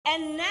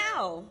And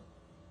now,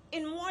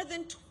 in more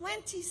than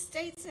 20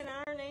 states in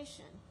our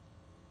nation,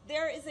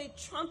 there is a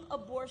Trump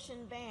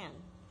abortion ban.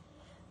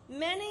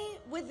 Many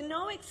with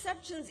no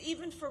exceptions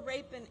even for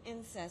rape and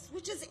incest,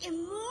 which is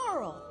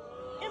immoral,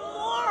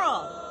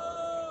 immoral.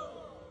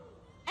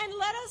 And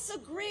let us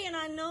agree, and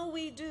I know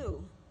we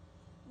do,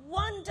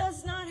 one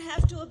does not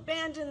have to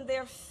abandon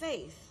their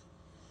faith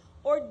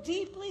or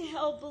deeply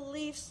held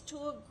beliefs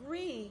to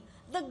agree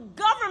the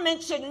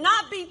government should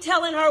not be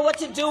telling her what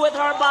to do with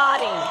her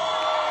body.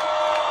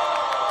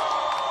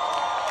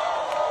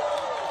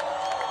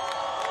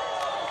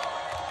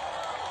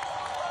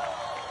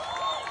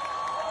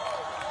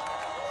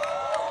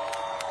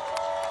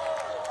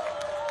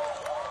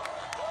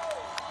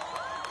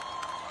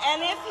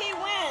 And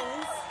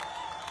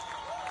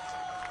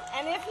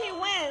if he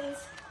wins,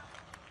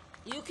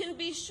 you can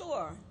be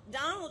sure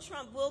Donald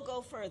Trump will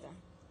go further,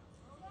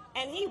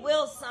 and he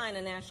will sign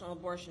a national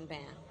abortion ban.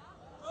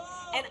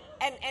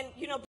 And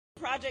you know,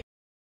 Project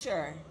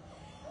Sure.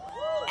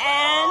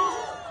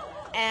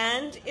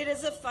 And it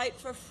is a fight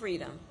for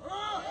freedom.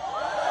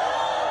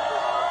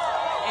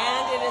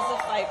 And it is a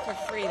fight for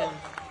freedom.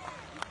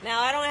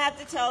 Now, I don't have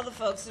to tell the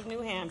folks of New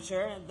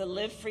Hampshire, the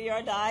live free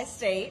or die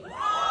state,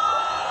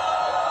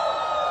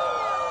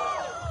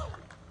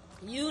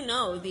 you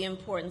know the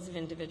importance of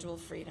individual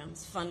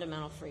freedoms,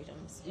 fundamental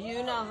freedoms.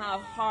 You know how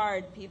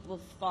hard people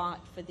fought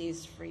for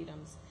these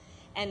freedoms,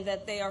 and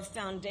that they are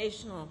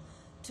foundational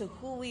to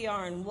who we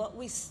are and what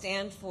we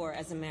stand for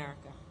as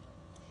America,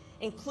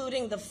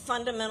 including the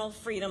fundamental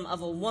freedom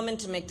of a woman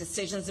to make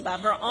decisions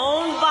about her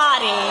own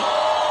body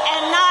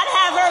and not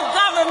have her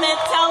government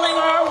telling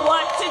her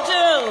what to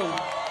do.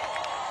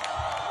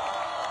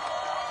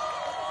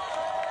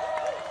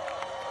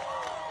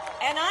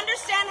 And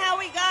understand how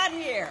we got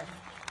here.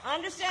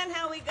 Understand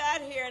how we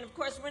got here, and of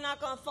course we're not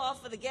going to fall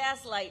for the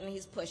gaslighting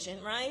he's pushing,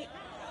 right?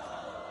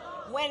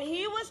 When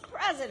he was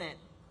president,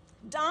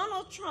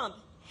 Donald Trump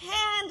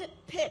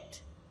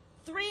handpicked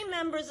 3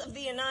 members of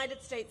the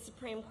United States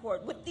Supreme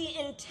Court with the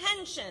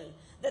intention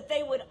that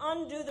they would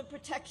undo the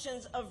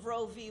protections of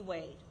Roe v.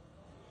 Wade.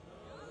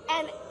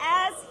 And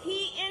as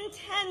he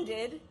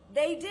intended,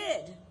 they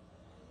did.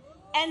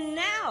 And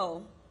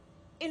now,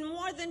 in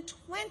more than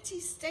 20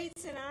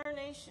 states in our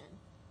nation,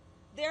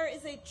 there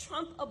is a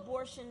Trump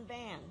abortion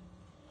ban.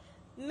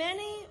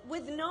 Many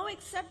with no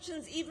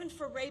exceptions even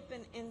for rape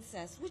and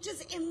incest, which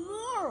is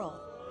immoral,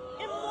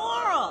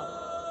 immoral.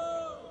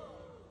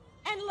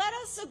 And let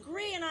us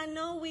agree, and I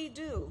know we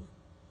do,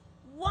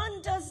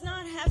 one does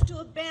not have to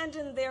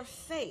abandon their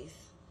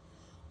faith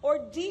or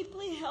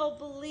deeply held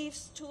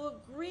beliefs to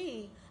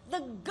agree the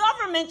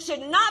government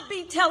should not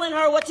be telling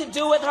her what to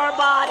do with her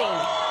body.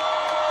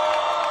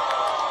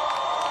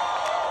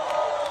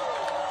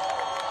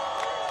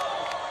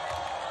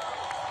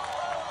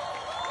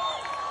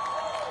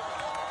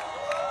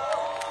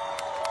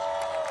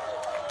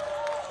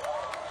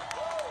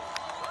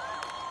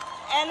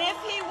 And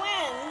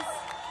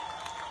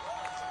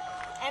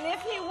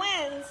if he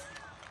wins,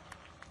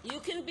 you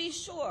can be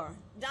sure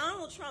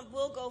Donald Trump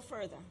will go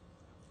further,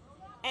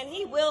 and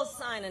he will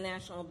sign a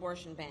national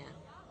abortion ban.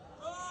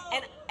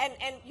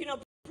 And you know,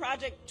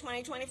 Project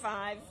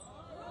 2025,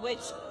 which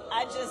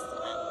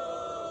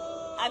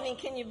I mean,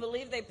 can you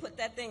believe they put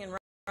that thing in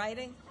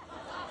writing?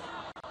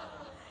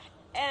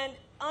 And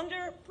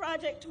under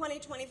Project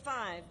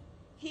 2025,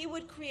 he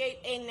would create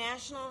a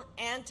national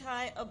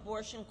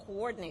anti-abortion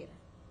coordinator,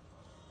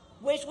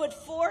 which would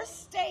force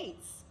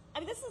states, I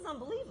mean, this is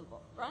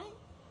unbelievable, right?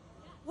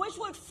 Which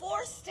would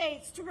force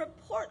states to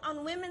report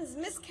on women's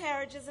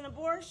miscarriages and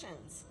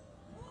abortions.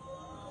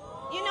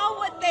 You know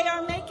what they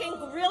are making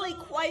really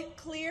quite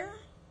clear?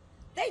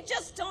 They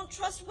just don't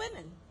trust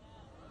women.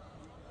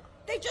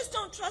 They just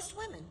don't trust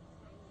women.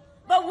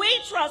 But we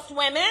trust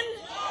women.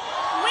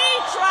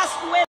 We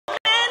trust women.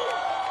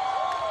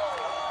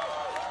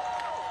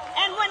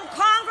 And when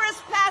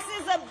Congress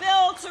passes a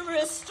bill to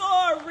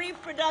restore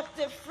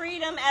reproductive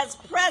freedom as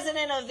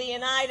President of the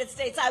United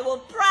States, I will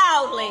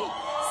proudly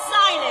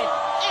sign it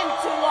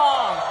into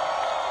law.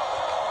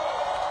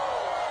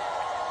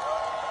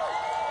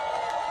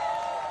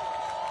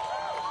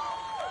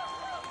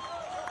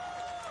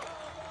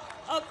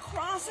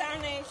 Across our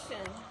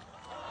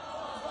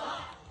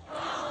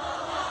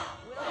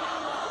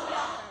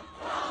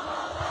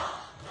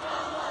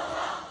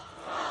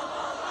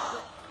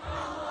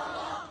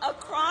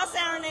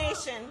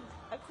nation,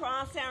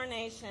 across our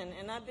nation,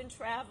 and I've been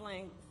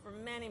traveling for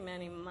many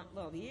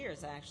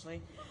years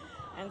actually,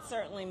 and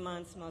certainly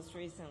months most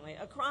recently.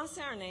 Across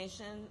our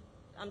nation,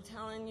 I'm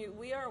telling you,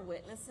 we are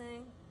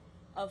witnessing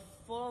a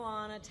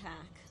full-on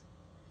attack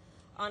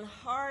on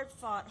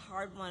hard-fought,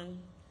 hard-won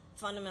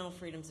fundamental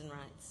freedoms and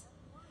rights,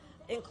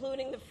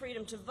 including the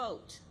freedom to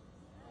vote,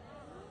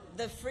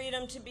 the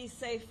freedom to be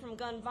safe from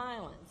gun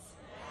violence,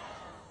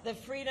 the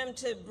freedom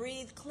to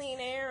breathe clean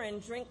air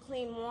and drink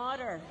clean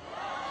water,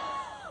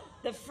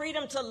 the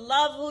freedom to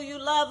love who you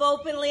love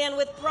openly and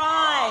with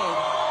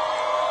pride.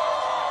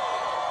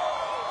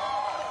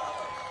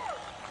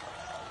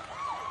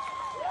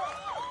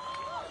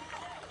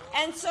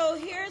 And And so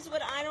here's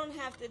what I don't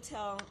have to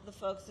tell the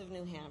folks of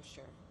New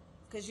Hampshire,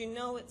 because you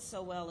know it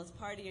so well, it's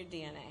part of your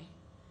DNA.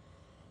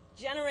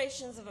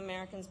 Generations of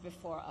Americans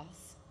before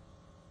us,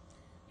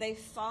 they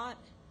fought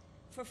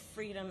for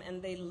freedom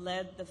and they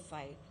led the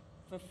fight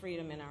for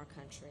freedom in our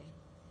country.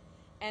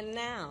 And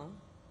now,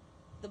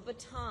 the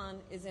baton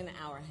is in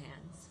our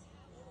hands.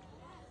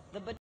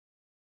 The baton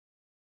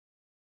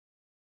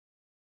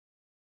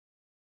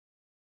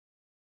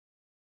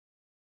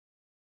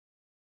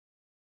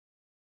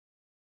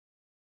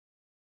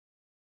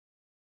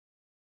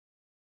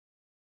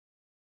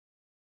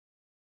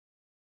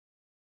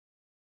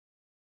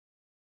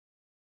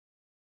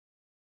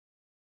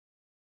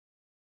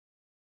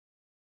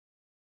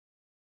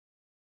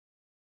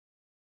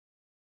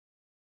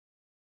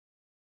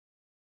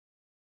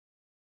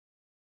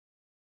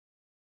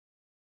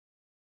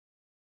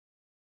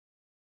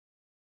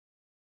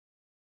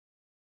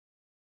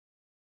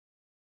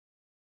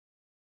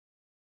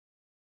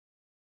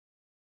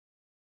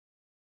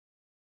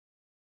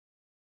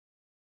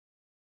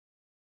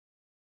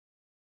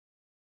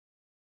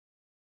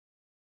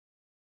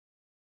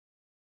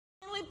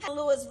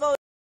Lewis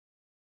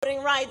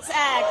Voting Rights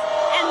Act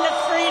and the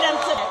freedom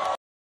to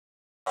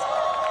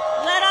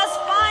let us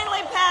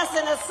finally pass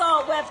an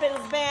assault weapons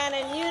ban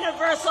and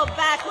universal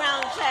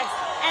background checks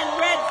and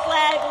red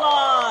flag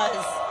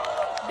laws.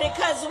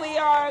 Because we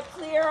are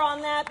clear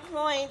on that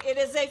point, it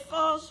is a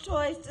false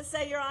choice to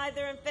say you're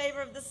either in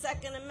favor of the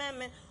Second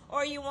Amendment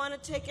or you want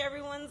to take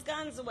everyone's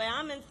guns away.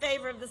 I'm in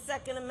favor of the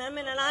Second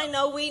Amendment, and I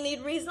know we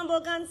need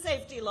reasonable gun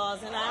safety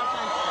laws in our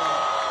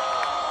country.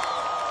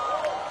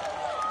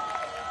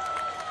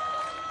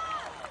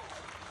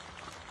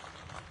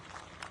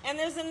 And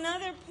there's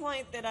another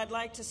point that I'd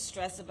like to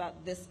stress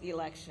about this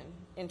election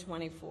in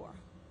 24.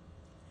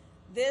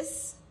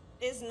 This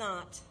is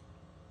not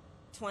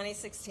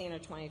 2016 or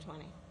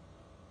 2020.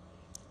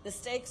 The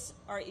stakes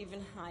are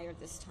even higher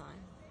this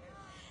time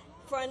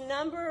for a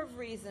number of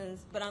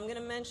reasons, but I'm going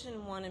to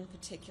mention one in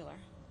particular.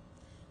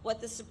 What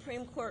the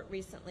Supreme Court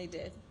recently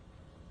did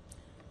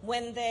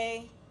when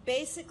they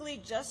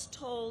basically just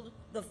told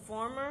the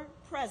former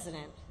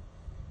president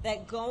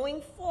that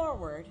going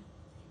forward,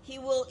 he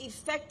will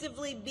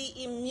effectively be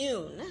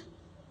immune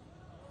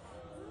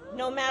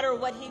no matter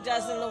what he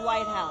does in the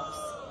White House.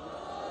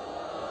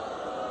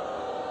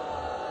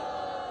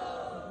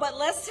 But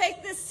let's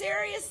take this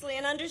seriously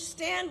and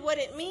understand what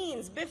it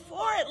means.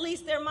 Before, at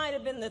least, there might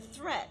have been the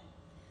threat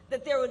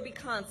that there would be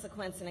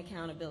consequence and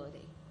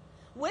accountability.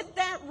 With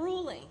that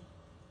ruling,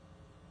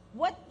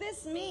 what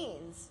this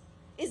means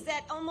is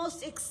that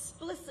almost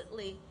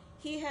explicitly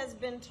he has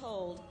been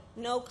told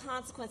no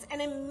consequence.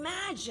 And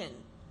imagine,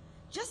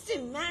 just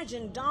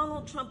imagine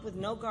Donald Trump with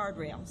no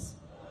guardrails.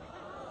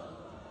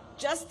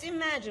 Just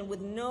imagine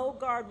with no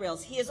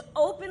guardrails. He has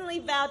openly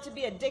vowed to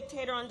be a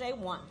dictator on day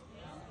one.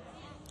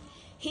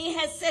 He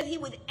has said he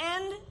would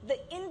end the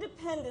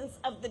independence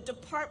of the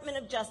Department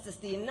of Justice,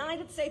 the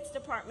United States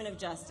Department of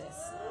Justice,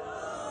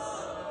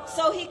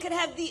 so he could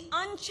have the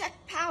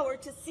unchecked power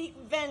to seek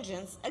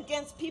vengeance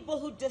against people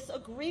who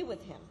disagree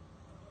with him.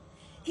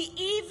 He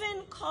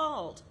even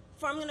called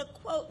for, I'm going to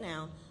quote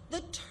now,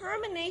 the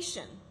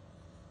termination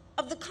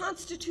of the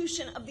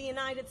Constitution of the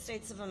United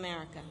States of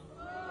America.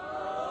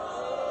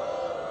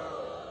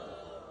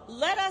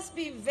 Let us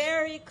be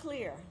very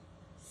clear.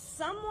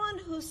 Someone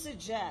who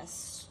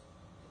suggests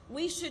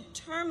we should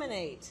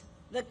terminate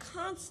the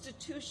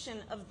Constitution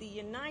of the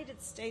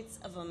United States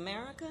of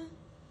America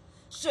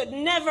should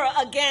never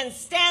again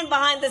stand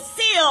behind the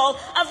seal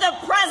of the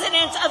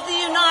President of the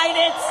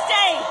United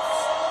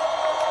States.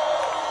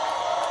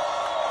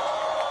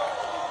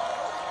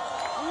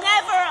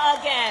 Never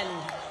again.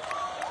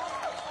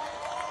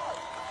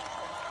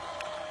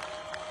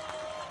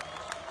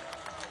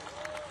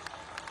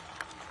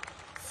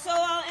 So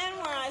I'll end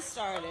where I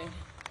started.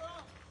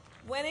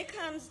 When it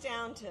comes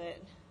down to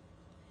it,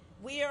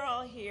 we are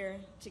all here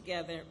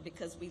together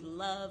because we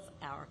love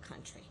our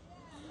country.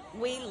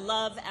 We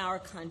love our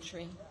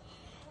country.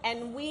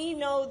 And we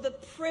know the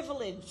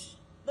privilege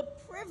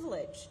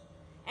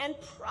and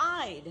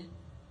pride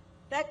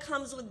that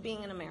comes with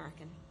being an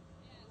American.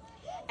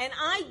 And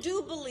I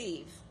do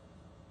believe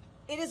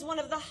it is one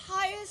of the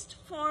highest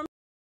forms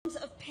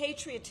of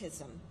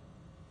patriotism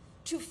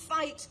to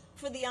fight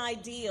for the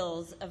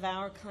ideals of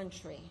our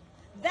country.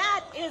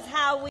 That is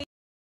how we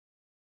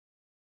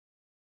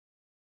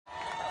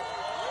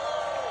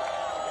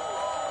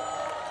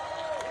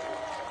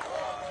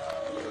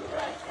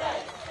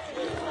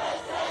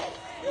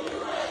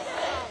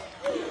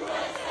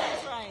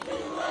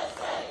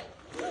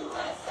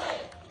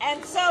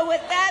And so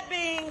with that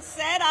being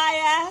said,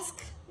 I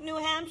ask New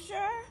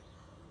Hampshire,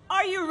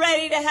 are you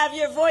ready to have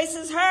your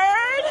voices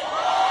heard?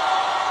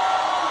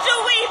 Do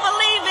we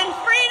believe in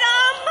freedom?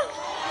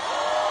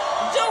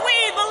 Do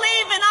we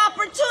believe in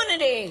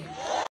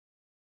opportunity?